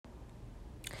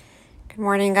Good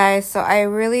morning, guys. So I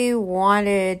really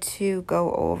wanted to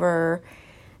go over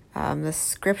the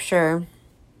scripture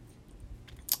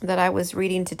that I was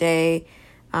reading today,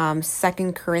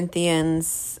 2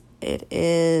 Corinthians. It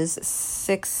is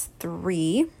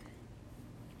 6:3.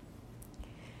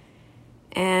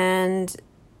 And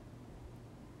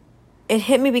it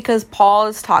hit me because Paul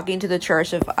is talking to the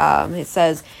church of, it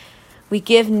says, "We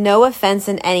give no offense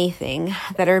in anything,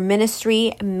 that our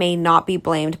ministry may not be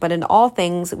blamed, but in all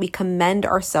things we commend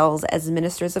ourselves as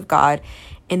ministers of God,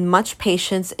 in much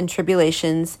patience and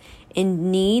tribulations,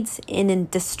 in needs and in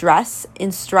distress,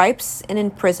 in stripes and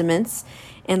imprisonments,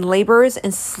 in labors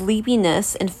and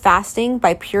sleepiness, in fasting,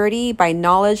 by purity, by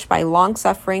knowledge, by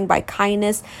long-suffering, by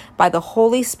kindness, by the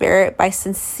Holy Spirit, by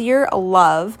sincere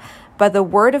love, by the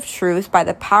word of truth, by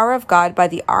the power of God, by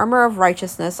the armor of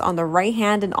righteousness on the right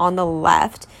hand and on the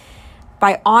left,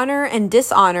 by honor and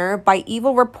dishonor, by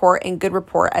evil report and good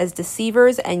report, as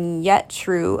deceivers and yet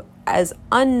true, as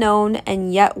unknown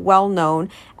and yet well known,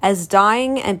 as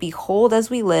dying and behold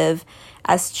as we live,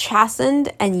 as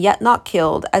chastened and yet not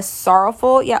killed, as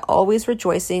sorrowful yet always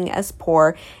rejoicing, as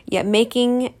poor yet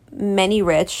making many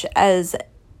rich, as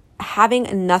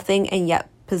having nothing and yet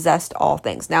possessed all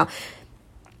things." Now,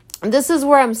 this is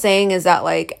where I'm saying is that,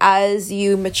 like, as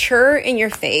you mature in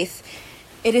your faith,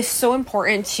 it is so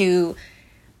important to,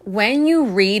 when you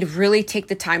read, really take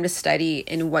the time to study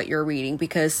in what you're reading.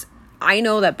 Because I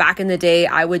know that back in the day,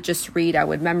 I would just read, I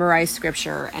would memorize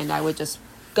scripture, and I would just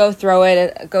go through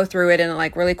it and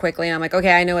like really quickly. And I'm like,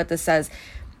 okay, I know what this says.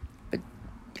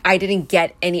 I didn't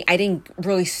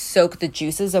really soak the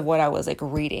juices of what I was like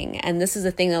reading. And this is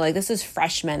the thing that, like, this is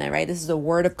fresh manna, right? This is the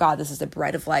word of God. This is the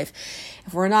bread of life.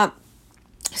 If we're not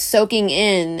soaking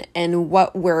in and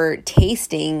what we're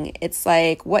tasting, it's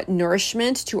like what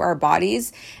nourishment to our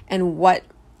bodies and what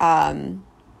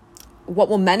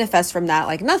will manifest from that,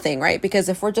 like nothing, right? Because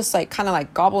if we're just like kind of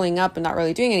like gobbling up and not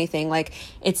really doing anything, like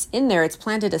it's in there, it's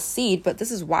planted a seed. But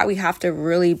this is why we have to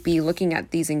really be looking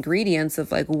at these ingredients of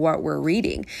like what we're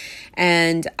reading.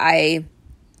 And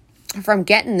from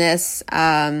getting this,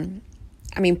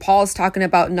 Paul's talking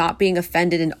about not being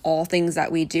offended in all things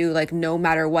that we do, like no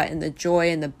matter what, in the joy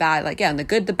and the bad, like, yeah, in the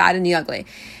good, the bad, and the ugly.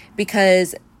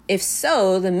 Because if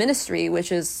so, the ministry,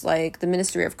 which is like the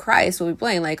ministry of Christ, will be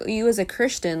blamed. Like, you as a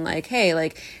Christian, like, hey,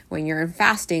 like when you're in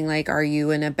fasting, like, are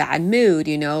you in a bad mood?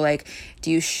 You know, like,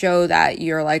 do you show that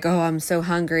you're like, oh, I'm so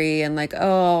hungry, and like,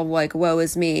 oh, like, woe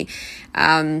is me?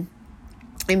 And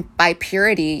by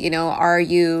purity, you know, are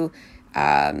you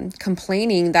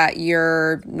complaining that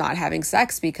you're not having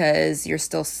sex because you're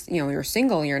still, you know, you're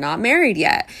single, you're not married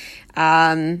yet?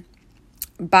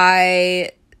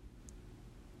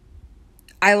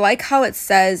 I like how it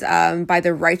says, by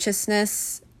the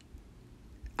righteousness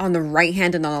on the right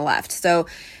hand and on the left. So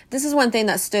this is one thing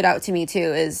that stood out to me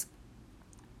too, is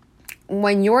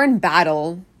when you're in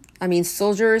battle,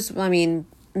 soldiers,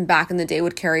 back in the day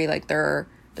would carry like their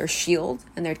shield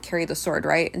and they'd carry the sword,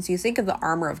 right? And so you think of the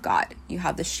armor of God. You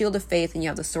have the shield of faith and you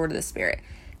have the sword of the Spirit.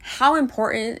 How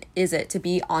important is it to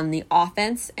be on the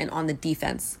offense and on the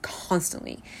defense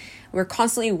constantly? We're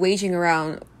constantly waging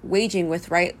with,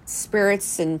 right,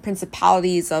 spirits and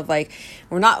principalities of, like,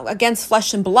 we're not against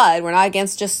flesh and blood. We're not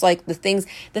against just like the things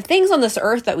on this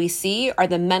earth that we see are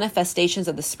the manifestations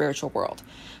of the spiritual world.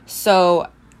 So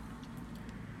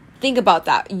think about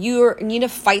that. You need to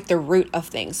fight the root of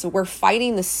things. So we're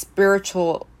fighting the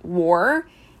spiritual war.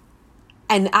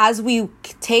 And as we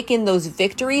take in those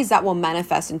victories, that will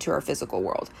manifest into our physical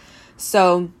world.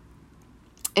 So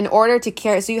in order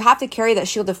to so you have to carry that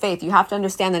shield of faith. You have to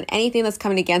understand that anything that's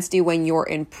coming against you when you're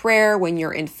in prayer, when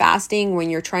you're in fasting, when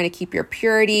you're trying to keep your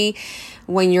purity,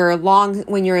 when you're in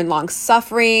long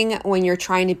suffering, when you're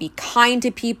trying to be kind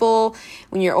to people,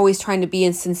 when you're always trying to be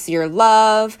in sincere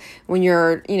love, when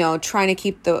you're, you know, trying to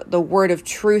keep the word of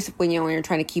truth, when you're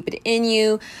trying to keep it in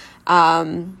you,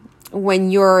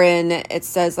 when you're in, it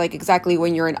says like exactly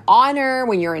when you're in honor,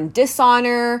 when you're in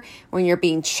dishonor, when you're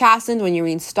being chastened, when you're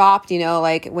being stopped, you know,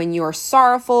 like when you're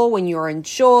sorrowful, when you're in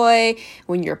joy,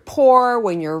 when you're poor,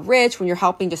 when you're rich, when you're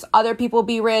helping just other people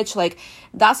be rich. Like,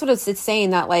 that's what it's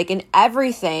saying, that like in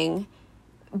everything,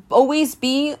 always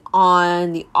be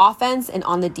on the offense and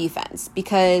on the defense.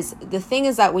 Because the thing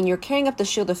is that when you're carrying up the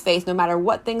shield of faith, no matter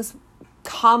what things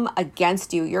come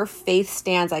against you, your faith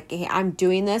stands like, hey, I'm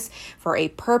doing this for a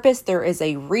purpose. There is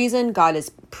a reason. God is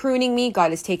pruning me.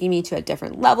 God is taking me to a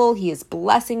different level. He is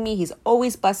blessing me. He's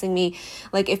always blessing me.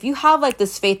 Like, if you have like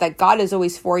this faith that God is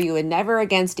always for you and never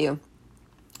against you,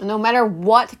 no matter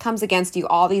what comes against you,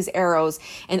 all these arrows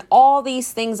and all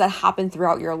these things that happen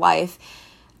throughout your life,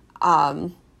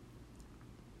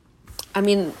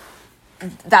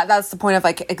 that's the point of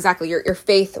like, exactly, your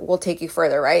faith will take you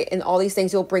further, right? And all these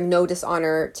things, you'll bring no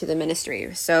dishonor to the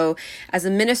ministry. So as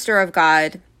a minister of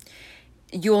God,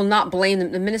 you will not blame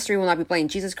them. The ministry will not be blamed.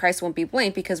 Jesus Christ won't be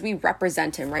blamed because we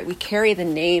represent him, right? We carry the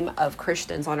name of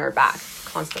Christians on our back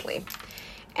constantly.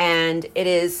 And it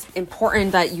is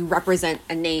important that you represent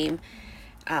a name,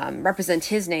 represent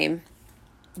his name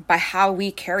by how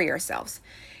we carry ourselves.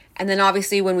 And then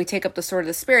obviously when we take up the sword of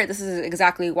the Spirit, this is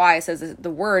exactly why it says that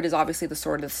the word is obviously the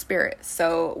sword of the Spirit.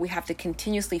 So we have to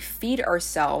continuously feed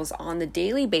ourselves on the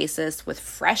daily basis with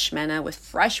fresh manna, with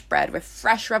fresh bread, with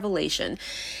fresh revelation,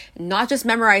 not just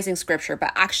memorizing scripture,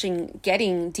 but actually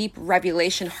getting deep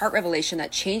revelation, heart revelation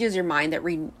that changes your mind, that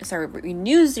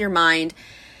renews your mind,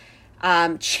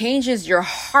 changes your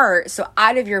heart. So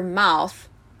out of your mouth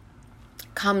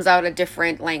comes out a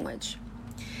different language.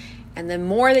 And the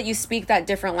more that you speak that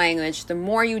different language, the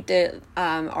more you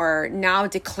are now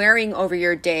declaring over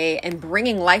your day and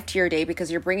bringing life to your day, because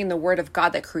you're bringing the word of God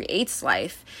that creates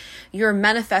life. You're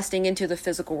manifesting into the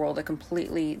physical world a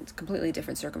completely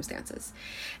different circumstances.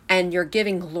 And you're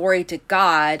giving glory to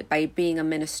God by being a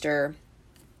minister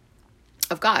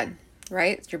of God,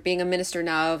 right? You're being a minister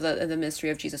now of the ministry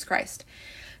of Jesus Christ.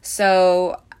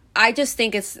 So I just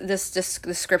think it's the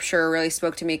scripture really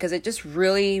spoke to me because it just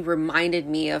really reminded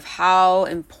me of how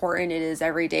important it is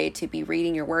every day to be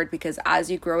reading your word, because as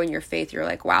you grow in your faith, you're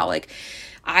like, wow, like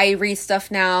I read stuff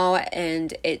now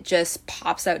and it just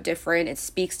pops out different. It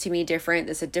speaks to me different.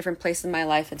 It's a different place in my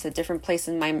life. It's a different place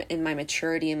in my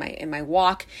maturity, in my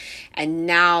walk. And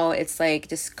now it's like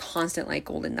just constant like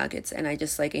golden nuggets. And I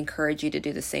just like encourage you to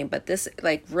do the same. But this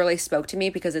like really spoke to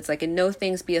me because it's like, in no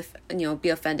things be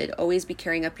offended. Always be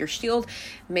carrying up your shield.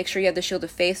 Make sure you have the shield of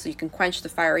faith so you can quench the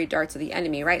fiery darts of the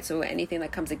enemy, right? So anything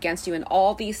that comes against you and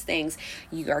all these things,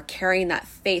 you are carrying that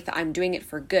faith. I'm doing it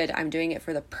for good. I'm doing it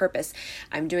for the purpose.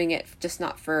 I'm doing it just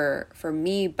not for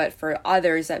me, but for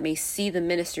others that may see the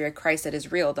ministry of Christ that is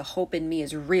real. The hope in me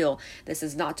is real. This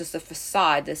is not just a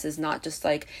facade. This is not just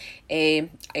like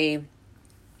this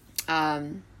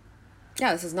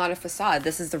is not a facade.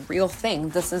 This is the real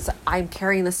thing. I'm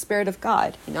carrying the Spirit of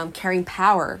God. I'm carrying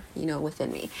power,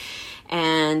 within me.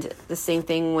 And the same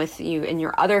thing with you. In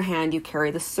your other hand, you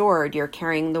carry the sword. You're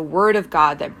carrying the word of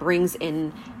God that brings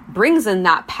in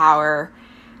that power.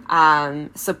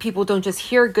 So people don't just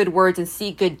hear good words and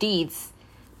see good deeds,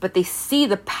 but they see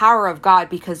the power of God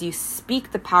because you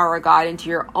speak the power of God into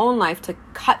your own life to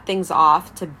cut things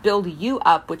off, to build you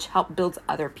up, which builds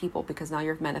other people, because now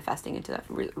you're manifesting into that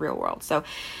real world. So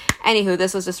anywho,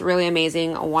 this was just really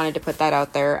amazing. I wanted to put that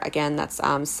out there. Again, that's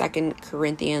 2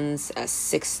 Corinthians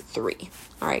 6:3.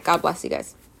 All right. God bless you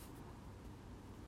guys.